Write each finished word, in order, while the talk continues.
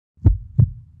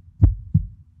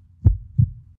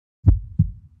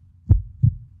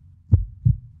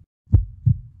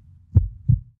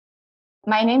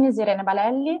My name is Irene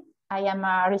Balelli. I am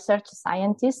a research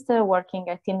scientist working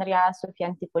at Inria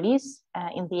Antipolis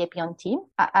in the EPION team.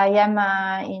 I am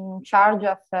in charge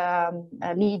of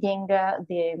leading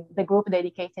the group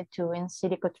dedicated to in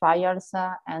silico trials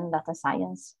and data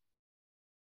science.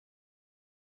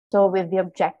 So with the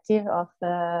objective of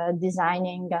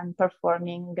designing and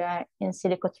performing in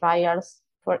silico trials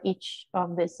for each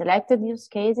of the selected use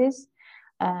cases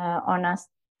on a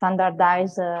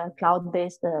standardized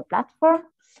cloud-based platform,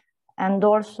 and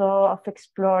also of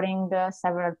exploring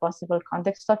several possible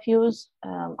contexts of use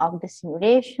of the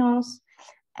simulations,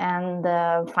 and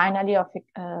finally of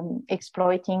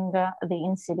exploiting the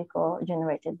in silico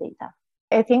generated data.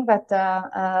 I think that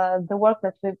the work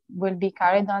that will be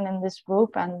carried on in this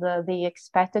group and the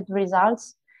expected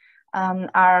results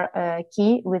are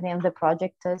key within the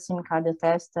project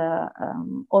SimCardioTest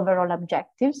overall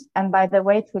objectives. And by the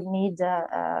way, it will need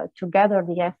to gather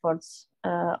the efforts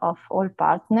of all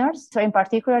partners. So in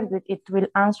particular, it will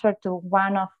answer to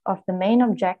one of the main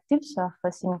objectives of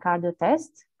SimCardioTest,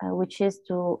 which is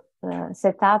to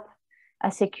set up a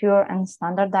secure and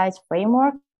standardized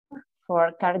framework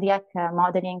for cardiac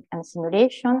modeling and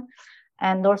simulation,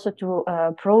 and also to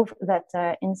prove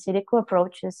that in silico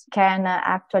approaches can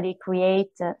actually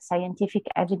create scientific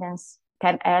evidence,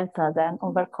 can help then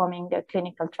overcoming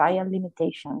clinical trial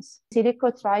limitations.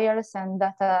 Silico trials and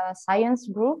data science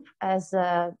group has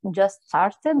just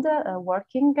started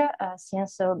working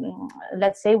since,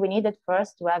 let's say, we needed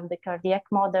first to have the cardiac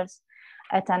models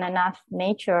at an enough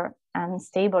mature and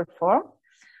stable form.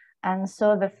 And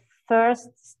so the first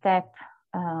step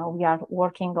we are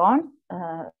working on,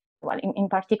 well, in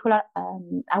particular,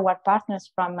 our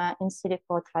partners from in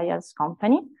silico trials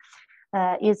company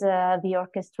is the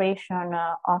orchestration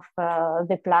of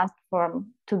the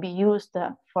platform to be used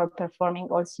for performing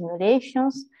all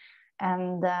simulations.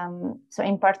 And so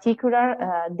in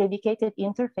particular, dedicated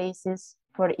interfaces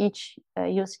for each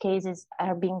use cases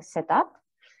are being set up.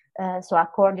 So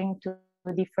according to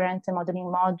different modeling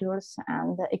modules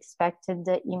and expected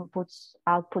inputs,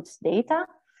 outputs data.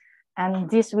 And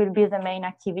this will be the main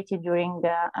activity during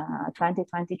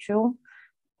 2022.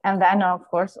 And then, of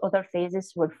course, other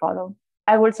phases will follow.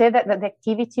 I would say that the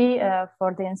activity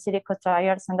for the in silico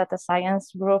trials and data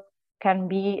science group can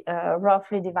be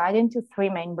roughly divided into three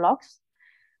main blocks.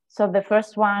 So the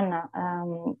first one,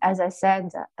 as I said,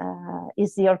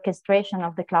 is the orchestration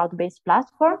of the cloud-based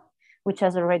platform, which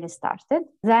has already started.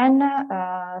 Then,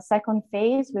 second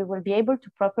phase, we will be able to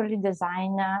properly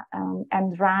design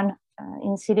and run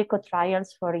in silico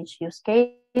trials for each use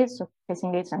case, so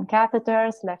pacing leads and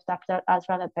catheters, left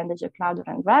atrial appendage occluder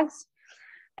and drugs,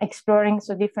 exploring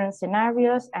different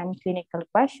scenarios and clinical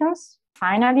questions.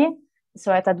 Finally,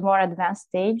 so at a more advanced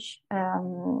stage,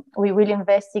 we will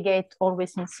investigate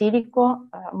always in silico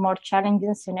more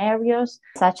challenging scenarios,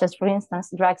 such as, for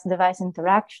instance, drugs-device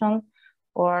interaction,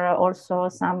 or also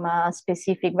some very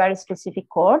specific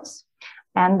cohorts.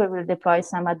 And we will deploy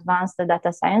some advanced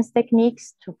data science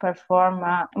techniques to perform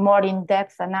more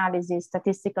in-depth analysis,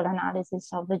 statistical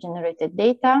analysis of the generated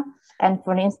data, and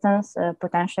for instance,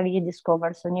 potentially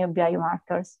discover some new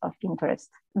biomarkers of interest.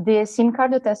 The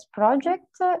SimCardioTest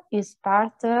project is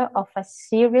part of a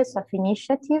series of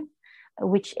initiatives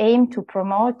which aim to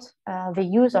promote the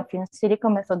use of in silico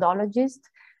methodologies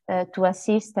to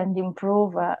assist and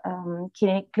improve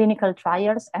clinical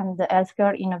trials and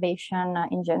healthcare innovation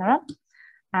in general.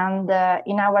 And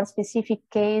in our specific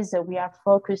case, we are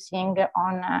focusing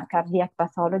on cardiac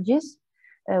pathologies,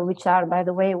 which are, by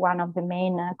the way, one of the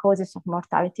main causes of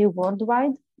mortality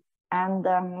worldwide. And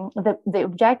the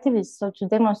objective is to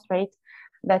demonstrate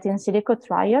that in silico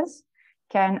trials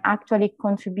can actually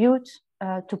contribute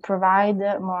to provide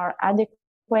more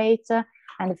adequate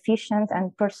and efficient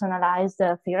and personalized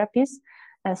therapies,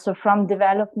 so from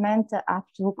development up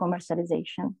to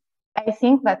commercialization. I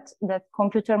think that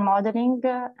computer modeling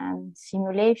and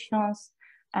simulations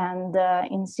and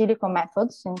in silico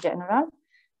methods in general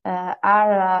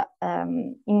are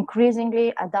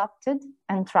increasingly adopted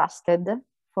and trusted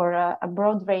for a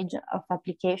broad range of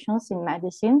applications in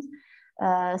medicine,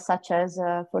 such as,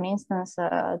 for instance,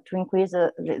 to increase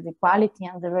the quality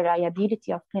and the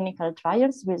reliability of clinical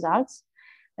trials results,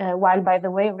 while, by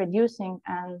the way, reducing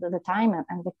the time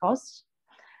and the costs.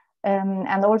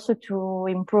 And also to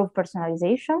improve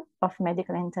personalization of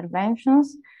medical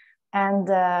interventions, and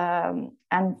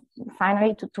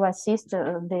finally to assist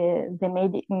really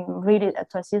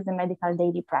to assist the medical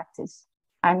daily practice.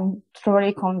 I'm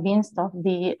truly convinced of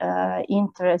the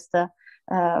interest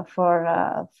for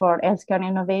healthcare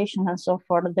innovation, and so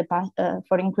for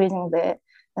increasing the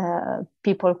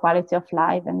people quality of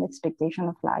life and expectation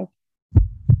of life.